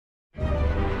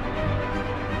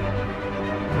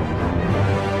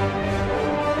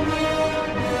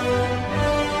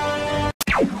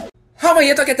हाँ भाई,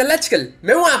 ये तो कहते लचकल।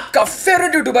 मैं हूँ आपका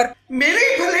फेवरेट यूट्यूबर। मेरे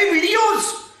भले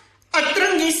वीडियोस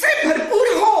अतरंगी से भरपूर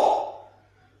हो।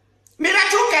 मेरा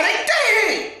जो कैरेक्टर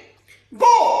है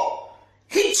वो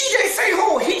हिची जैसे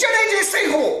हो, हिजड़े जैसे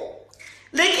हो,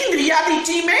 लेकिन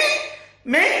रियलिटी में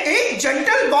मैं एक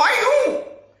जेंटल बॉय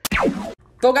हूं।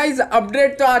 तो गाइज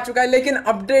अपडेट तो आ चुका है, लेकिन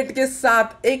अपडेट के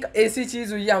साथ एक ऐसी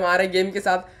चीज हुई है हमारे गेम के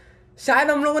साथ,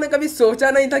 शायद हम लोगों ने कभी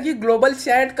सोचा नहीं था कि ग्लोबल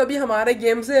चैट कभी हमारे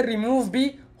गेम से रिमूव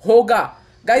भी होगा।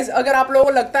 गाइज अगर आप लोगों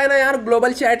को लगता है ना यार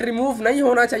ग्लोबल चैट रिमूव नहीं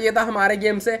होना चाहिए था हमारे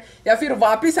गेम से या फिर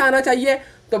वापस आना चाहिए,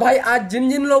 तो भाई आज जिन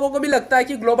जिन लोगों को भी लगता है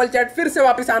कि ग्लोबल चैट फिर से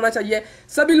वापस आना चाहिए,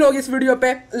 सभी लोग इस वीडियो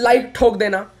पे लाइक ठोक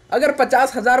देना। अगर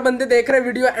 50,000 बंदे देख रहे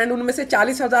वीडियो एंड उनमें से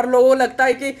 40,000 लोगों को लगता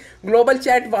है कि ग्लोबल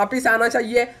चैट वापस आना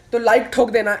चाहिए तो लाइक ठोक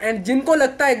देना, एंड जिनको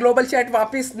लगता है ग्लोबल चैट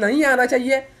वापस नहीं आना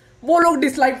चाहिए वो लोग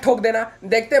डिसलाइक ठोक देना।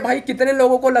 देखते हैं भाई कितने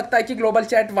लोगों को लगता है कि ग्लोबल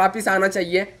चैट वापस आना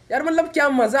चाहिए। यार मतलब क्या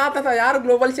मजा आता था यार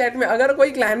ग्लोबल चैट में। अगर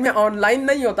कोई क्लैन में ऑनलाइन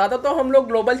नहीं होता था तो हम लोग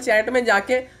ग्लोबल चैट में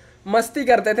जाके मस्ती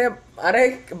करते थे। अरे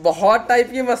बहुत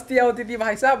टाइप की मस्तियाँ होती थी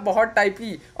भाई साहब, बहुत टाइप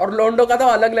की। और लोंडो का तो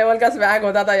अलग लेवल का स्वैग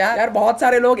होता था यार। बहुत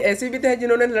सारे लोग ऐसे भी थे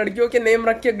जिन्होंने लड़कियों के नेम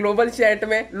रख के ग्लोबल चैट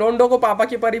में लोंडो को पापा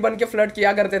की परी बन के फ्लर्ट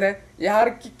किया करते थे यार।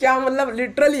 क्या मतलब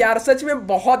लिटरली यार सच में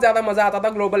बहुत ज्यादा मजा आता था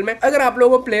ग्लोबल में। अगर आप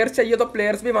लोगों को प्लेयर्स चाहिए तो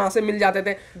प्लेयर्स भी वहां से मिल जाते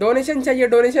थे। डोनेशन चाहिए,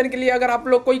 डोनेशन के लिए अगर आप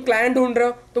लोग कोई क्लाइंट ढूंढ रहे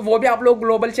हो तो वो भी आप लोग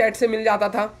ग्लोबल चैट से मिल जाता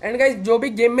था। एंड गाइस जो भी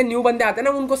गेम में न्यू बंदे आते हैं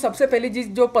ना, उनको सबसे पहली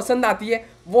चीज जो पसंद आती है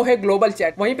वो है ग्लोबल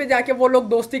चैट। वहीं पे जाके वो लोग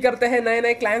दोस्ती करते हैं, नए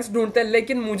नए क्लाइंट्स ढूंढते हैं।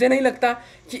 लेकिन मुझे नहीं लगता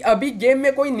कि अभी गेम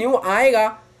में कोई न्यू आएगा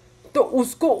तो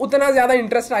उसको उतना ज्यादा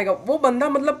इंटरेस्ट आएगा। वो बंदा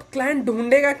मतलब क्लाइंट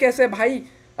ढूंढेगा कैसे भाई,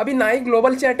 अभी ना ही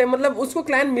ग्लोबल चैट है, मतलब उसको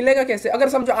क्लाइंट मिलेगा कैसे। अगर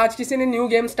समझो आज किसी ने न्यू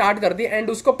गेम स्टार्ट कर दी एंड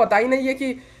उसको पता ही नहीं है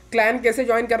कि क्लैन कैसे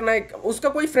ज्वाइन करना है, उसका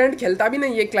कोई फ्रेंड खेलता भी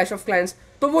नहीं है क्लैश ऑफ क्लैंस,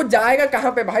 तो वो जाएगा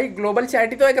कहाँ पे भाई। ग्लोबल चैट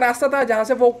ही तो एक रास्ता था जहां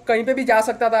से वो कहीं पे भी जा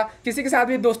सकता था, किसी के साथ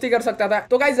भी दोस्ती कर सकता था।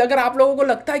 तो गाइज अगर आप लोगों को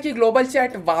लगता है कि ग्लोबल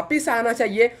चैट वापिस आना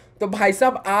चाहिए तो भाई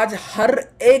साहब आज हर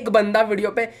एक बंदा वीडियो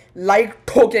पे लाइक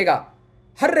ठोकेगा।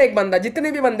 हर एक बंदा,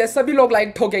 जितने भी बंदे सभी लोग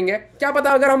लाइक ठोकेंगे। क्या पता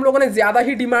अगर हम लोगों ने ज्यादा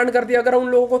ही डिमांड कर दी, अगर उन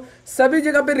लोगों को सभी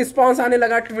जगह पे रिस्पांस आने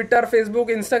लगा, ट्विटर, फेसबुक,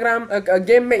 इंस्टाग्राम,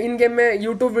 गेम में, इन गेम में,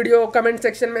 यूट्यूब वीडियो, कमेंट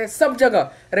सेक्शन में, सब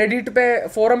जगह, रेडिट पे,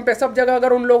 फोरम पे, सब जगह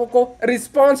अगर उन लोगों को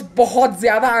रिस्पॉन्स बहुत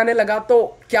ज्यादा आने लगा तो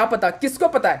क्या पता, किसको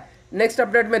पता है नेक्स्ट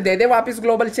अपडेट में दे दे वापिस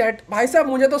ग्लोबल चैट। भाई साहब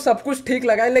मुझे तो सब कुछ ठीक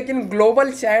लगा है, लेकिन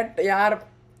ग्लोबल चैट यार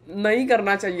नहीं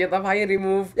करना चाहिए था भाई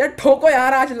रिमूव। यार ठोको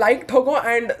यार, आज लाइक ठोको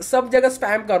एंड सब जगह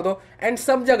स्पैम कर दो। एंड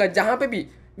सब जगह जहां पे भी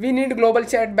we need global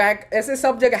chat back, ऐसे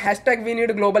सब जगह hashtag we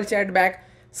need global chat back,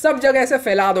 सब जगह ऐसे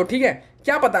फैला दो, ठीक है।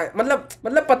 क्या पता है,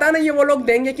 मतलब पता नहीं है वो लोग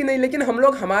देंगे कि नहीं, लेकिन हम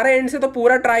लोग हमारे एंड से तो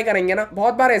पूरा ट्राई करेंगे ना।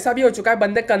 बहुत बार ऐसा भी हो चुका है,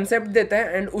 बंदे कंसेप्ट देते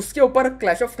हैं एंड उसके ऊपर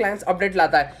क्लैश ऑफ क्लैंस अपडेट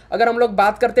लाता है। अगर हम लोग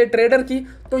बात करते हैं ट्रेडर की,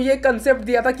 तो ये कंसेप्ट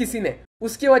दिया था किसी ने,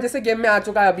 उसकी वजह से गेम में आ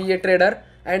चुका है अभी ये ट्रेडर।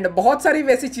 एंड बहुत सारी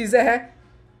वैसी चीजें हैं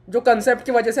जो कंसेप्ट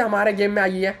की वजह से हमारे गेम में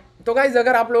आई है। तो गाइज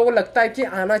अगर आप लोगों को लगता है कि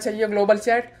आना चाहिए ग्लोबल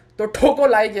चैट तो ठोको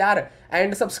लाइक यार।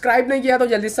 एंड सब्सक्राइब नहीं किया तो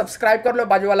जल्दी सब्सक्राइब कर लो,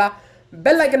 बाजू वाला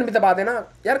बेल आइकन भी दबा देना।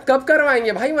 यार कब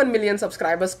करवाएंगे भाई 1 मिलियन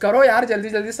सब्सक्राइबर्स, करो यार जल्दी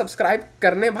जल्दी सब्सक्राइब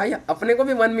करने भाई, अपने को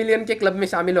भी 1 मिलियन के क्लब में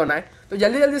शामिल होना है, तो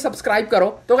जल्दी जल्दी सब्सक्राइब करो।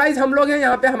 तो गाइज हम लोग हैं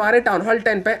यहाँ पे हमारे टाउन हॉल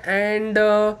 10 पे एंड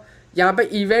यहाँ पे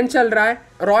इवेंट चल रहा है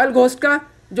रॉयल घोस्ट का,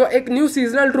 जो एक न्यू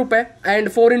सीजनल ट्रूप है एंड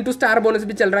 4x स्टार बोनस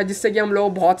भी चल रहा है, जिससे कि हम लोगों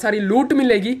को बहुत सारी लूट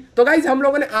मिलेगी। तो गाइज हम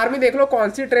लोगों ने आर्मी देख लो कौन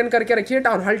सी ट्रेन करके रखी है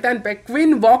टाउन हॉल 10 पे,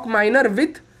 क्वीन वॉक माइनर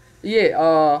विथ ये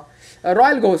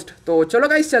रॉयल घोस्ट। तो चलो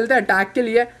गाइज चलते हैं अटैक के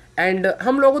लिए। एंड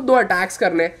हम लोगों को 2 अटैक्स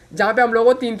करने हैं जहाँ पे हम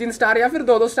लोगों को 3-3 स्टार या फिर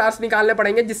 2-2 स्टार्स निकालने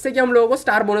पड़ेंगे, जिससे कि हम लोगों को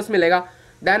स्टार बोनस मिलेगा।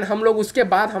 देन हम लोग उसके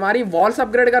बाद हमारी वॉल्स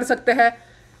अपग्रेड कर सकते हैं।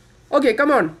 Okay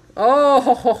come on. ओह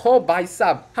हो भाई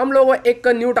साहब हम लोग एक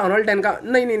न्यू टाउन हॉल 10 का,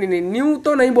 नहीं न्यू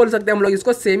तो नहीं बोल सकते हम लोग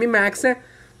इसको, सेमी मैक्स है।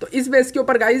 तो इस बेस के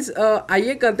ऊपर गाइज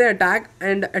आइए करते हैं अटैक।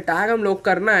 एंड अटैक हम लोग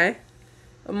करना है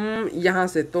यहाँ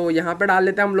से, तो यहाँ पे डाल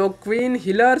लेते हैं हम लोग क्वीन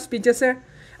हीलर्स पीछे से।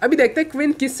 अभी देखते हैं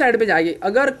क्वीन किस साइड पे जाएगी।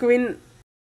 अगर क्वीन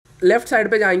लेफ्ट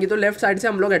साइड पे जाएंगी तो लेफ्ट साइड से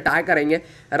हम लोग अटैक करेंगे,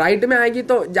 राइट में आएगी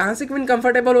तो जहाँ से क्वीन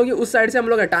कंफर्टेबल होगी उस साइड से हम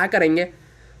लोग अटैक करेंगे।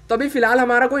 तो अभी फिलहाल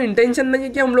हमारा कोई इंटेंशन नहीं है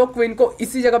कि हम लोग क्वीन को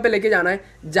इसी जगह पे लेके जाना है,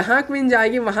 जहाँ क्वीन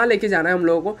जाएगी वहाँ लेके जाना है हम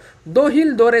लोगों को। 2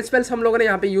 हील 2 रेड स्पेल्स हम लोगों ने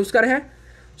यहाँ पे यूज़ करे हैं।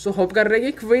 सो होप कर रहे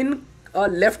हैं कि क्वीन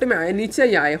लेफ्ट में आए, नीचे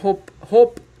ही आए।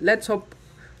 Hope let's hope.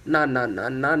 ना ना ना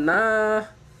ना ना,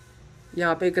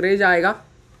 यहाँ पे एक रेज आएगा।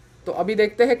 तो अभी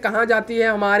देखते हैं कहाँ जाती है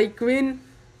हमारी क्वीन।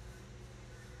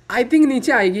 आई थिंक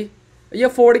नीचे आएगी, ये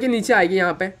फोर्ड के नीचे आएगी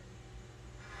यहाँ पे।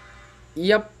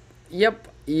 यप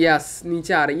यस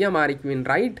नीचे आ रही है हमारी क्वीन,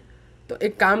 राइट। तो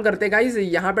एक काम करते हैं गाइज,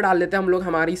 यहाँ पे डाल लेते हैं हम लोग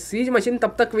हमारी सीज मशीन,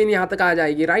 तब तक क्वीन यहाँ तक आ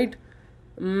जाएगी, राइट।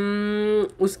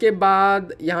 उसके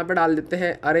बाद यहाँ पे डाल देते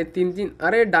हैं, अरे 3-3,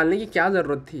 अरे डालने की क्या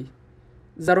ज़रूरत थी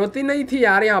ज़रूरत ही नहीं थी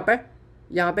यार।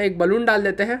 यहाँ पे एक बलून डाल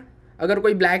देते हैं। अगर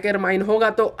कोई ब्लैक एयर माइन होगा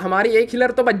तो हमारी एक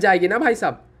हीलर तो बच जाएगी ना भाई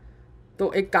साहब।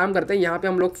 तो एक काम करते हैं, यहाँ पे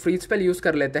हम लोग फ्रीज स्पेल यूज़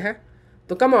कर लेते हैं।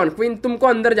 तो कम ऑन क्वीन, तुमको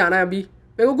अंदर जाना है अभी,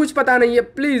 मेरे को कुछ पता नहीं है,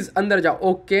 प्लीज़ अंदर जाओ।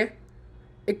 ओके,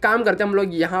 एक काम करते हैं हम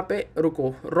लोग, यहाँ पे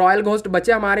रुको, रॉयल घोस्ट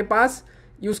बचे हमारे पास,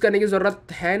 यूज़ करने की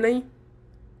ज़रूरत है नहीं।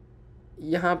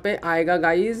 यहाँ पे आएगा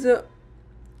गाइज,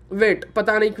 वेट,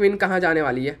 पता नहीं क्वीन कहाँ जाने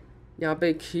वाली है। यहाँ पे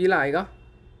एक हील आएगा।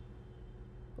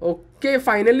 ओके,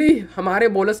 फाइनली हमारे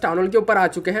बोलस टाउन हॉल के ऊपर आ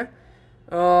चुके हैं।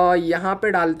 यहाँ पे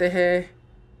डालते हैं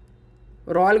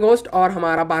रॉयल घोस्ट और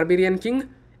हमारा बारबेरियन किंग।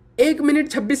 1 मिनट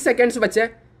 26 सेकेंड्स बचे।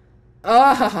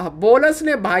 आहा, बोलस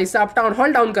ने भाई साहब टाउन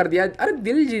हॉल डाउन कर दिया। अरे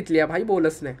दिल जीत लिया भाई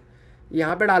बोलस ने।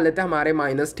 यहाँ पे डाल देते हैं हमारे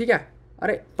माइनस, ठीक है।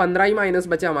 अरे 15 ही माइनस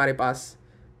बचे हमारे पास।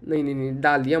 नहीं नहीं नहीं,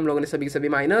 डाल दिया हम लोगों ने सभी के सभी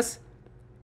माइनस।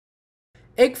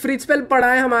 एक फ्रिज स्पेल पड़ा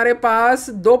है हमारे पास,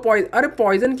 2 पॉइजन। अरे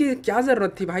पॉइजन की क्या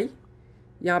ज़रूरत थी भाई।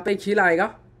 यहाँ पे एक हील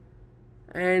आएगा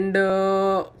एंड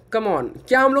कम ऑन,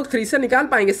 क्या हम लोग 3 से निकाल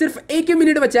पाएंगे? सिर्फ 1 ही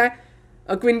मिनट बचा है।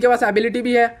 क्वीन के पास एबिलिटी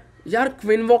भी है यार।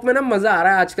 क्वीन वॉक में ना मज़ा आ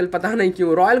रहा है आजकल, पता नहीं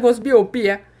क्यों। रॉयल घोस्ट भी ओपी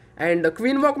है एंड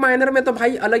क्वीन वॉक माइनर में तो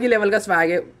भाई अलग ही लेवल का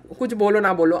स्वैग है, कुछ बोलो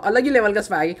ना बोलो, अलग ही लेवल का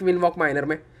स्वैग है क्वीन वॉक माइनर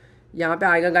में। यहाँ पे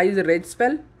आएगा गाइज रेज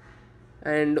स्पेल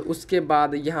एंड उसके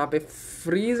बाद यहाँ पे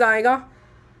फ्रीज आएगा।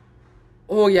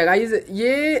 हो गया गाइज,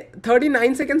 ये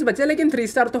 39 सेकेंड्स बचे, लेकिन 3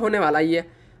 स्टार तो होने वाला ही है।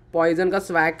 पॉइजन का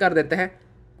स्वैग कर देते हैं,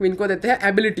 क्वीन को देते हैं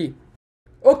एबिलिटी।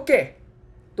 ओके,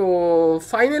 तो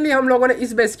फाइनली हम लोगों ने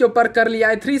इस बेस के ऊपर कर लिया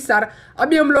है 3 स्टार।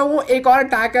 अभी हम लोगों को एक और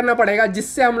अटैक करना पड़ेगा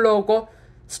जिससे हम लोगों को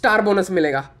स्टार बोनस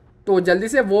मिलेगा। तो जल्दी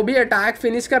से वो भी अटैक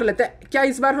फिनिश कर लेते हैं। क्या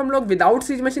इस बार हम लोग विदाउट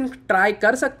सीज मशीन ट्राई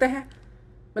कर सकते हैं?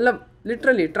 मतलब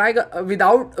लिटरली ट्राई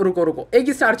विदाउट, रुको एक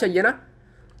ही स्टार चाहिए ना।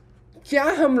 क्या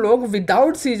हम लोग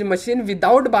without seize machine,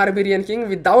 without barbarian king,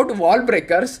 without wall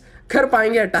breakers कर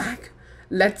पाएंगे अटैक?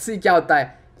 लेट्स सी क्या होता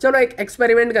है। चलो एक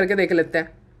एक्सपेरिमेंट करके देख लेते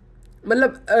हैं।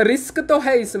 मतलब रिस्क तो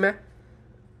है इसमें,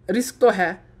 रिस्क तो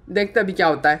है, देखते अभी क्या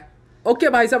होता है। ओके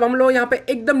भाई साहब, हम लोग यहाँ पे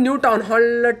एकदम न्यू टाउन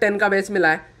हॉल 10 का बेस मिला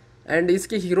है एंड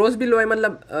इसकी हीरोज़ भी लो है।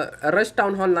 मतलब रश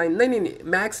टाउन हॉल 9, नहीं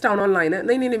मैक्स टाउन हॉल 9 है।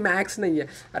 नहीं मैक्स नहीं है,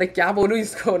 अरे क्या बोलूँ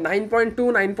इसको,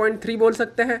 9.2 9.3 बोल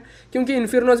सकते हैं, क्योंकि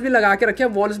इन्फिरनोज भी लगा के रखे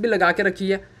हैं, वॉल्स भी लगा के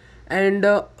रखी है एंड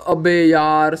अबे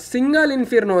यार सिंगल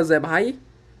इन्फिरनोज है भाई।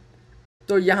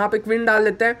 तो यहाँ पे क्वीन डाल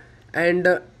देते हैं एंड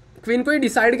क्वीन को ही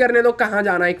डिसाइड करने दो कहाँ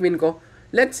जाना है क्वीन को।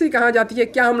 लेट्स सी कहाँ जाती है।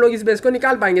 क्या हम लोग इस बेस को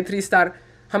निकाल पाएंगे 3 स्टार?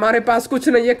 हमारे पास कुछ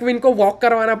नहीं है, क्वीन को वॉक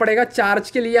करवाना पड़ेगा चार्ज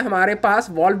के लिए। हमारे पास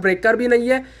वॉल ब्रेकर भी नहीं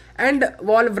है एंड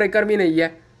वॉल ब्रेकर भी नहीं है,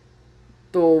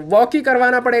 तो वॉक ही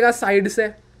करवाना पड़ेगा साइड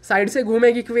से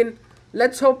घूमेगी क्वीन।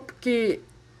 लेट्स होप कि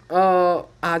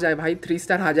आ जाए भाई, 3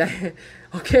 स्टार आ जाए।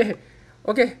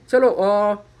 ओके चलो,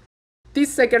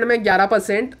 30 सेकेंड में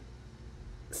 11%।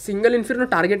 सिंगल इन्फिर्नो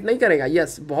टारगेट नहीं करेगा,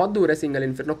 यस बहुत दूर है सिंगल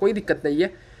इन्फिर्नो, कोई दिक्कत नहीं है।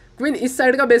 क्वीन इस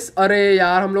साइड का बेस, अरे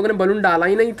यार हम लोगों ने बलून डाला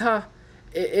ही नहीं था।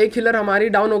 एक हिलर हमारी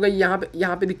डाउन हो गई।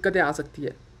 यहाँ पे दिक्कतें आ सकती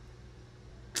है।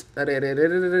 अरे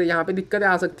रे यहाँ पे दिक्कतें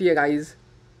आ सकती है गाइज।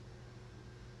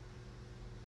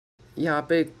 यहाँ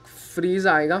पे फ्रीज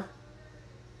आएगा।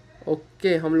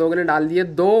 ओके, हम लोगों ने डाल दिए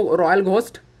 2 रॉयल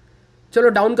घोस्ट। चलो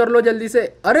डाउन कर लो जल्दी से।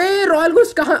 अरे रॉयल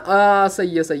घोस्ट कहाँ?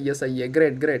 सही है,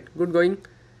 ग्रेट, गुड गोइंग।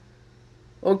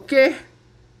 ओके,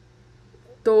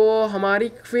 तो हमारी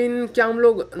क्वीन, क्या हम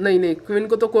लोग, नहीं क्वीन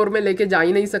को तो कोर में लेके जा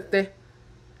ही नहीं सकते।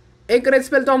 एक रेड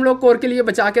स्पेल तो हम लोग कोर के लिए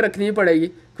बचा के रखनी ही पड़ेगी,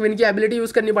 क्वीन की एबिलिटी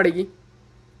यूज़ करनी पड़ेगी।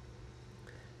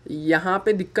 यहाँ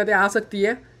पे दिक्कतें आ सकती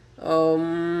है।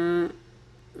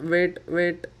 वेट।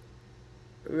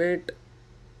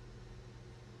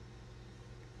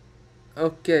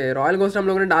 ओके, रॉयल घोस्ट हम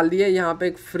लोगों ने डाल दिए। यहाँ पे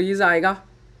एक फ्रीज आएगा।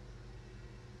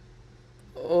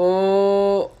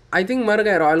 ओ आई थिंक मर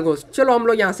गए रॉयल घोस्ट। चलो हम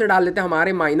लोग यहाँ से डाल देते हैं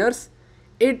हमारे माइनर्स।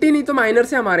 18 ही तो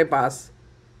माइनर्स है हमारे पास।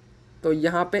 तो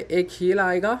यहाँ पे एक हील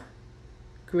आएगा,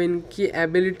 क्वीन की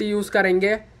एबिलिटी यूज़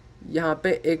करेंगे। यहाँ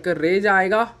पे एक रेज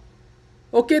आएगा।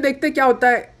 ओके, देखते क्या होता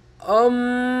है।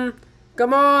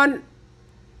 कम ऑन,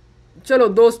 चलो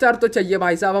 2 स्टार तो चाहिए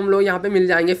भाई साहब, हम लोग यहाँ पे मिल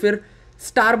जाएंगे फिर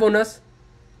स्टार बोनस।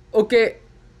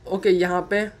 ओके, यहाँ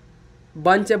पे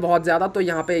बंच है बहुत ज़्यादा, तो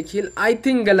यहाँ पे एक हील। आई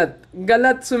थिंक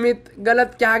गलत सुमित,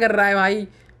 गलत क्या कर रहा है भाई,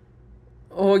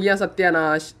 हो गया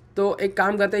सत्यानाश। तो एक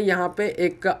काम करते हैं, यहाँ पे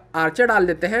एक आर्चर डाल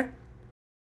देते हैं।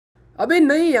 अबे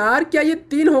नहीं यार, क्या ये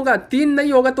 3 होगा? 3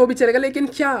 नहीं होगा तो भी चलेगा, लेकिन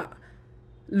क्या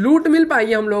लूट मिल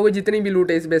पाएगी हम लोगों को? जितनी भी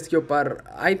लूट है इस बेस के ऊपर,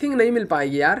 आई थिंक नहीं मिल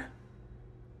पाएगी यार।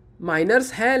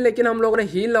 माइनर्स है लेकिन हम लोगों ने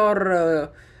हील और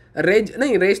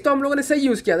रेज तो हम लोगों ने सही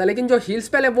यूज़ किया था, लेकिन जो हील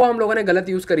स्पेल है वो हम लोगों ने गलत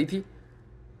यूज़ करी थी।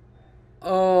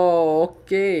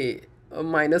 ओके,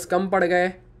 माइनस कम पड़ गए।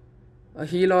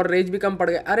 हील और रेज भी कम पड़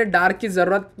गए। अरे डार्क की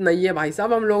ज़रूरत नहीं है भाई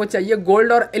साहब, हम लोगों को चाहिए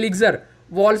गोल्ड और एलिक्सर।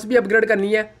 वॉल्स भी अपग्रेड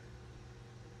करनी है।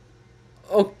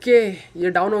 ओके ये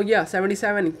डाउन हो गया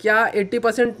 77। क्या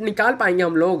 80% निकाल पाएंगे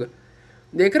हम लोग?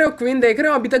 देख रहे हो क्वीन, देख रहे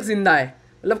हो अभी तक जिंदा है।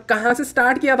 मतलब कहाँ से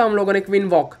स्टार्ट किया था हम लोगों ने क्वीन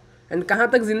वॉक एंड कहाँ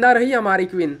तक जिंदा रही हमारी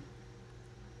क्वीन।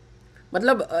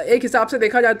 मतलब एक हिसाब से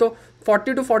देखा जाए तो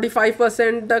 40 to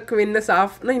 45% क्वीन ने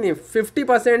साफ नहीं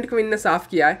 50% क्वीन ने साफ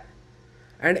किया है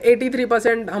एंड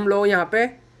 83% हम लोग यहाँ पे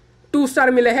 2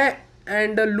 स्टार मिले हैं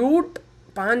एंड लूट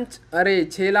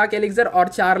 6 लाख एलिक्सर और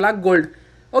 4 lakh gold.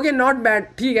 Okay not bad,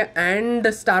 ठीक है। एंड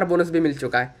स्टार बोनस भी मिल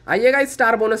चुका है। आइएगा इस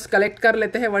स्टार बोनस कलेक्ट कर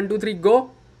लेते हैं। 1 2 3 गो।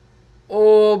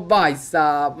 ओ भाई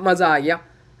साहब मज़ा आ गया।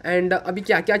 एंड अभी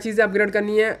क्या क्या चीज़ें अपग्रेड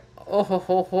करनी है?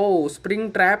 ओहो हो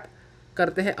स्प्रिंग ट्रैप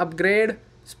करते हैं अपग्रेड,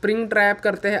 स्प्रिंग ट्रैप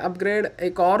करते हैं अपग्रेड,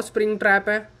 एक और स्प्रिंग ट्रैप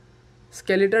है,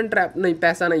 स्केलेटन ट्रैप नहीं,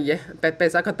 पैसा नहीं है,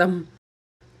 पैसा ख़त्म।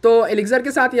 तो एलिक्सर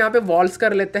के साथ यहाँ पे वॉल्स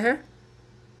कर लेते हैं।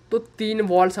 तो 3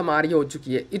 वॉल्स हमारी हो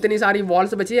चुकी है। इतनी सारी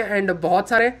वॉल्स बची है एंड बहुत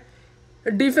सारे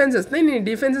डिफेंसेस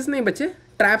डिफेंसेस नहीं बचे,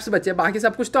 ट्रैप्स बचे। बाकी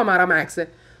सब कुछ तो हमारा मैक्स है।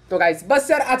 तो गाइस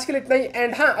बस यार आज के लिए इतना ही।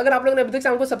 एंड हाँ, अगर आप लोगों ने अभी तक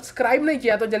चैनल को सब्सक्राइब नहीं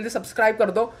किया तो जल्दी सब्सक्राइब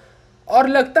कर दो। और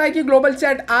लगता है कि ग्लोबल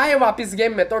चैट आए वापस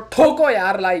गेम में तो ठोको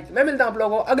यार लाइक। मैं मिलता हूँ आप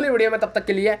लोगों को अगली वीडियो में, तब तक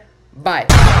के लिए बाय।